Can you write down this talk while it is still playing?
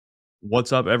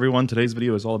What's up, everyone? Today's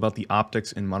video is all about the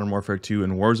optics in Modern Warfare 2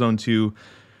 and Warzone 2.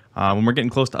 When we're getting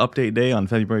close to update day on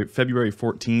February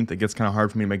 14th, it gets kind of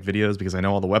hard for me to make videos because I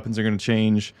know all the weapons are going to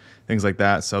change, things like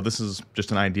that. So this is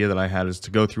just an idea that I had, is to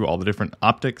go through all the different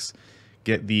optics,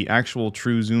 get the actual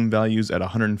true zoom values at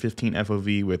 115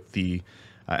 FOV with the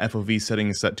FOV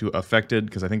setting set to affected,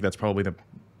 because I think that's probably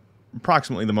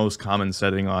approximately the most common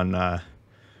setting on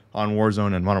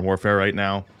Warzone and Modern Warfare right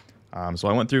now. So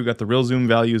I went through, got the real zoom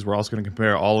values. We're also going to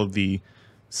compare all of the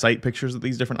sight pictures that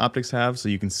these different optics have, so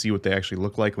you can see what they actually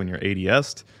look like when you're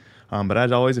ADS'd. But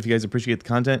as always, if you guys appreciate the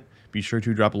content, be sure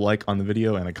to drop a like on the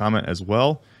video and a comment as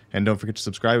well. And don't forget to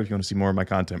subscribe if you want to see more of my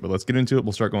content. But let's get into it.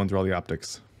 We'll start going through all the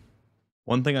optics.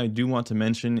 One thing I do want to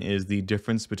mention is the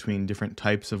difference between different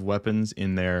types of weapons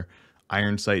in their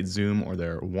iron sight zoom or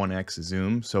their 1x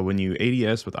zoom. So when you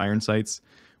ADS with iron sights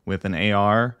with an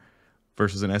AR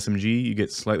versus an SMG, you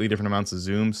get slightly different amounts of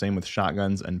zoom. Same with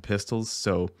shotguns and pistols.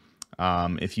 So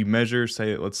if you measure,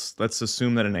 say, let's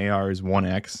assume that an AR is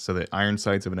 1x, so the iron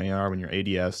sights of an AR when you're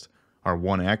ADS'd are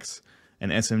 1x. An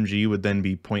SMG would then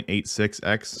be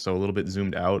 0.86x, so a little bit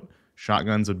zoomed out.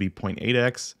 Shotguns would be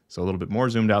 0.8x, so a little bit more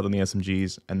zoomed out than the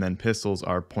SMGs. And then pistols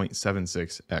are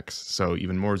 0.76x, so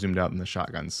even more zoomed out than the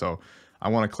shotguns. So I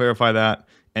want to clarify that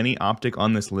any optic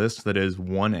on this list that is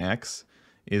 1x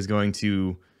is going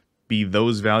to be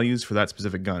those values for that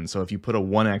specific gun. So if you put a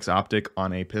 1x optic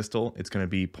on a pistol, it's going to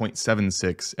be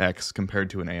 0.76x compared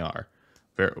to an AR.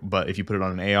 But if you put it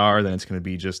on an AR, then it's going to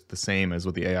be just the same as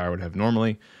what the AR would have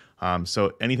normally.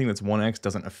 So anything that's 1x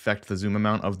doesn't affect the zoom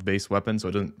amount of the base weapon, so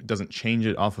it doesn't change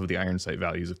it off of the iron sight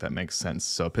values, if that makes sense.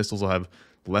 So pistols will have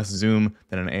less zoom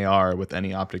than an AR with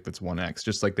any optic that's 1x,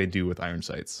 just like they do with iron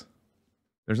sights.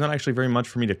 There's not actually very much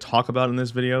for me to talk about in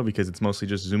this video because it's mostly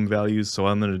just zoom values. So what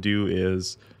I'm going to do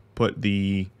is put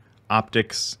the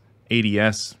optics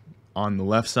ADS on the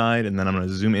left side, and then I'm going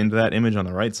to zoom into that image on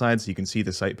the right side so you can see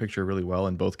the sight picture really well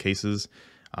in both cases.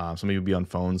 Some of you will be on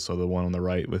phones, so the one on the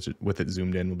right with it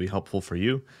zoomed in will be helpful for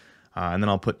you. And then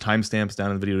I'll put timestamps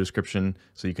down in the video description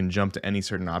so you can jump to any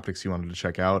certain optics you wanted to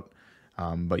check out.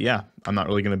 But yeah, I'm not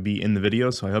really going to be in the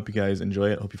video, so I hope you guys enjoy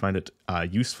it. Hope you find it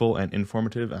useful and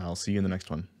informative, and I'll see you in the next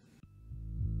one.